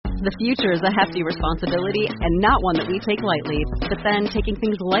The future is a hefty responsibility and not one that we take lightly. But then taking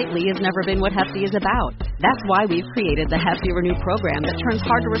things lightly has never been what Hefty is about. That's why we've created the Hefty Renew program that turns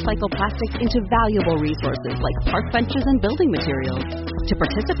hard-to-recycle plastics into valuable resources like park benches and building materials. To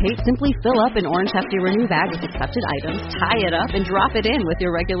participate, simply fill up an orange Hefty Renew bag with accepted items, tie it up, and drop it in with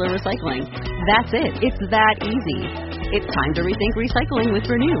your regular recycling. That's it. It's that easy. It's time to rethink recycling with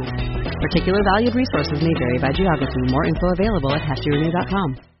Renew. Particular valued resources may vary by geography. More info available at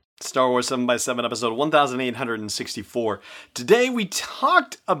heftyrenew.com. Star Wars 7x7 episode 1864. Today we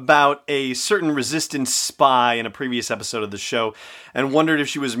talked about a certain Resistance spy in a previous episode of the show and wondered if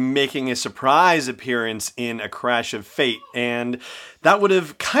she was making a surprise appearance in A Crash of Fate, and that would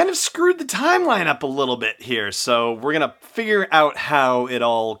have kind of screwed the timeline up a little bit here, so we're going to figure out how it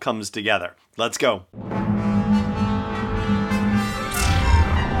all comes together. Let's go.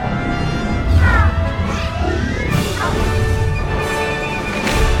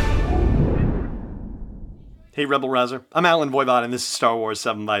 Hey Rebel Rouser, I'm Alan Voivod and this is Star Wars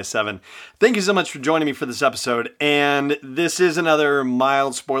 7x7. Thank you so much for joining me for this episode, and this is another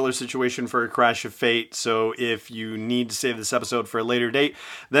mild spoiler situation for A Crash of Fate, so if you need to save this episode for a later date,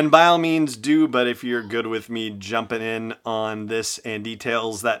 then by all means do, but if you're good with me jumping in on this and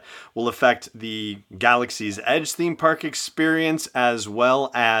details that will affect the Galaxy's Edge theme park experience, as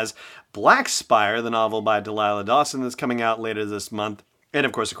well as Black Spire, the novel by Delilah Dawson that's coming out later this month, and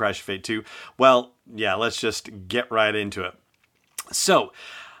of course A Crash of Fate 2, well, yeah, let's just get right into it. So,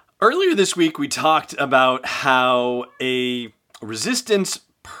 earlier this week we talked about how a Resistance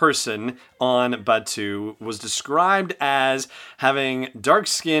person on Batuu was described as having dark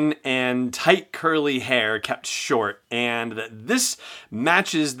skin and tight curly hair kept short, and that this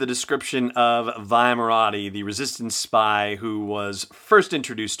matches the description of Vi Moradi, the Resistance spy who was first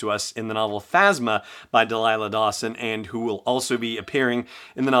introduced to us in the novel Phasma by Delilah Dawson, and who will also be appearing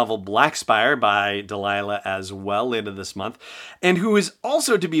in the novel Black Spire by Delilah as well later this month, and who is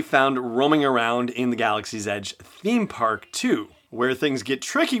also to be found roaming around in the Galaxy's Edge theme park too. Where things get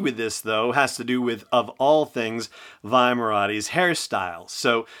tricky with this, though, has to do with, of all things, Vi Moradi's hairstyle.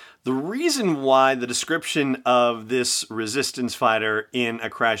 So the reason why the description of this Resistance fighter in A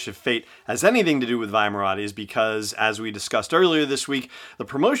Crash of Fate has anything to do with Vi Moradi is because, as we discussed earlier this week, the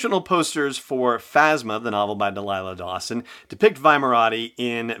promotional posters for Phasma, the novel by Delilah Dawson, depict Vi Moradi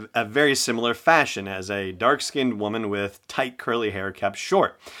in a very similar fashion as a dark-skinned woman with tight curly hair kept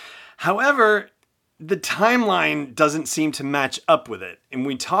short. However, the timeline doesn't seem to match up with it. And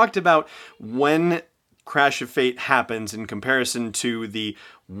we talked about when Crash of Fate happens in comparison to the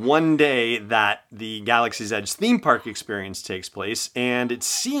one day that the Galaxy's Edge theme park experience takes place, and it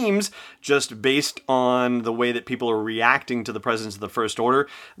seems, just based on the way that people are reacting to the presence of the First Order,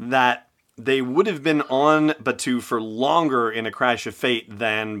 that they would have been on Batuu for longer in A Crash of Fate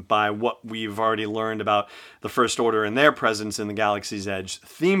than by what we've already learned about the First Order and their presence in the Galaxy's Edge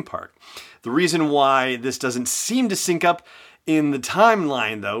theme park. The reason why this doesn't seem to sync up in the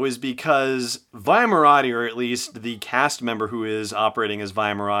timeline, though, is because Vi Moradi, or at least the cast member who is operating as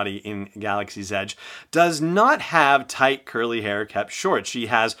Vi Moradi in Galaxy's Edge, does not have tight curly hair kept short. She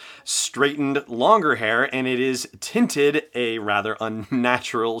has straightened, longer hair, and it is tinted a rather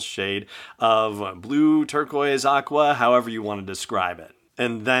unnatural shade of blue, turquoise, aqua, however you want to describe it.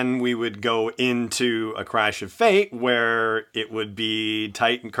 And then we would go into A Crash of Fate, where it would be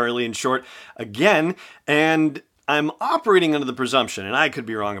tight and curly and short again, and I'm operating under the presumption, and I could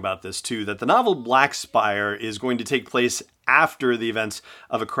be wrong about this too, that the novel Black Spire is going to take place after the events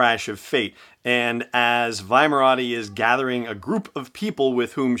of A Crash of Fate. And as Vi Moradi is gathering a group of people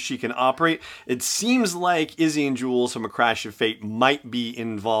with whom she can operate, it seems like Izzy and Jules from A Crash of Fate might be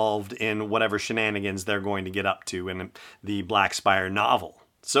involved in whatever shenanigans they're going to get up to in the Black Spire novel.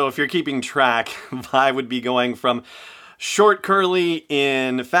 So if you're keeping track, Vi would be going from short curly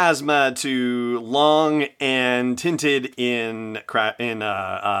in Phasma to long and tinted in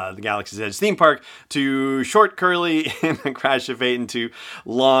the Galaxy's Edge theme park to short curly in A Crash of Fate and to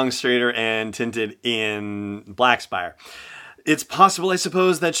long, straighter, and tinted in Black Spire. It's possible, I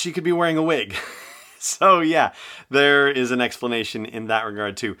suppose, that she could be wearing a wig. So yeah, there is an explanation in that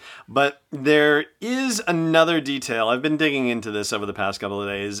regard too. But there is another detail. I've been digging into this over the past couple of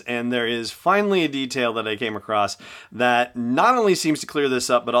days, and there is finally a detail that I came across that not only seems to clear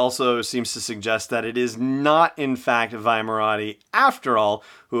this up, but also seems to suggest that it is not, in fact, Vi Moradi, after all,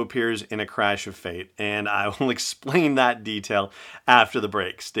 who appears in A Crash of Fate. And I will explain that detail after the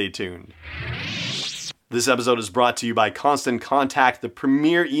break. Stay tuned. This episode is brought to you by Constant Contact, the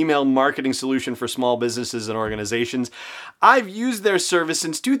premier email marketing solution for small businesses and organizations. I've used their service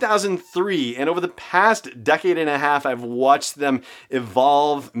since 2003, and over the past decade and a half, I've watched them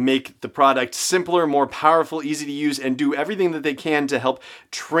evolve, make the product simpler, more powerful, easy to use, and do everything that they can to help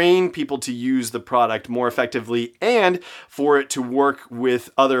train people to use the product more effectively and for it to work with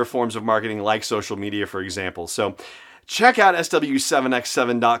other forms of marketing like social media, for example. So check out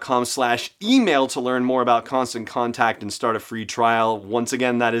sw7x7.com/email to learn more about Constant Contact and start a free trial. Once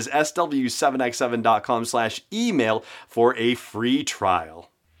again, that is sw7x7.com/email for a free trial.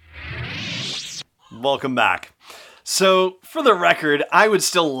 Welcome back. So, for the record, I would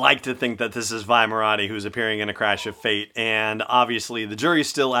still like to think that this is Vi Moradi who's appearing in A Crash of Fate, and obviously the jury's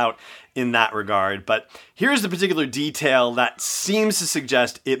still out in that regard, but here's the particular detail that seems to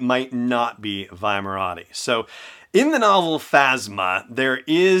suggest it might not be Vi Moradi. So, in the novel Phasma, there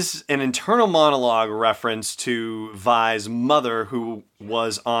is an internal monologue reference to Vi's mother, who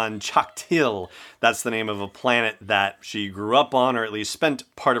was on Chaktil. That's the name of a planet that she grew up on, or at least spent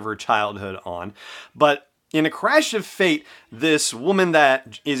part of her childhood on. But in A Crash of Fate, this woman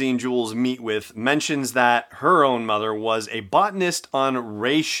that Izzy and Jules meet with mentions that her own mother was a botanist on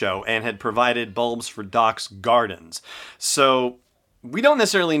Raisho and had provided bulbs for Doc's gardens. So we don't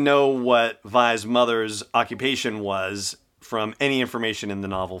necessarily know what Vi's mother's occupation was from any information in the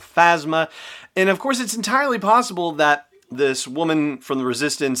novel Phasma. And of course, it's entirely possible that this woman from the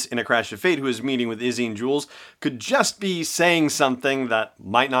Resistance in A Crash of Fate who is meeting with Izzy and Jules could just be saying something that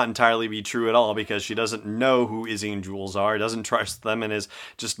might not entirely be true at all because she doesn't know who Izzy and Jules are, doesn't trust them, and is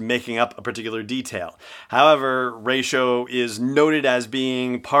just making up a particular detail. However, Raisho is noted as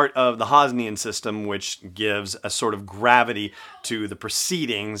being part of the Hosnian system, which gives a sort of gravity to the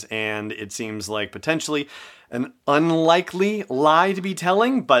proceedings, and it seems like potentially an unlikely lie to be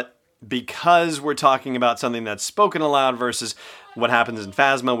telling, but because we're talking about something that's spoken aloud versus what happens in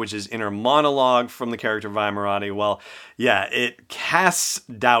Phasma, which is inner monologue from the character Vi Moradi, well, yeah, it casts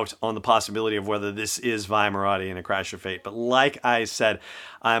doubt on the possibility of whether this is Vi Moradi in A Crash of Fate. But like I said,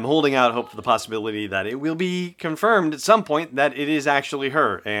 I'm holding out hope for the possibility that it will be confirmed at some point that it is actually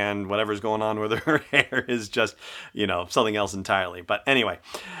her, and whatever's going on with her hair is just, something else entirely. But anyway,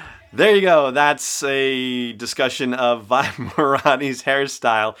 there you go. That's a discussion of Vi Moradi's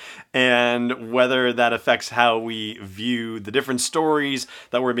hairstyle and whether that affects how we view the different stories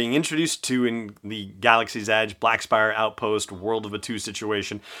that we're being introduced to in the Galaxy's Edge, Blackspire Outpost, World of Batuu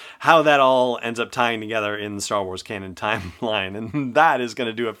situation, how that all ends up tying together in the Star Wars canon timeline. And that is going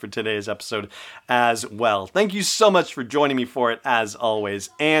to do it for today's episode as well. Thank you so much for joining me for it, as always,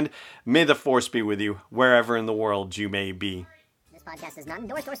 and may the Force be with you wherever in the world you may be. This podcast is not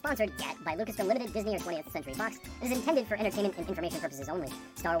endorsed or sponsored yet by Lucasfilm Limited, Disney, or 20th Century Fox. It is intended for entertainment and information purposes only.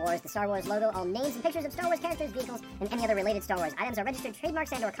 Star Wars, the Star Wars logo, all names and pictures of Star Wars characters, vehicles, and any other related Star Wars items are registered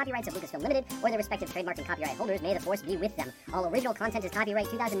trademarks and/or copyrights of Lucasfilm Limited or their respective trademark and copyright holders. May the Force be with them. All original content is copyright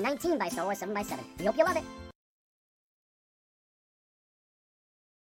 2019 by Star Wars 7x7. We hope you love it.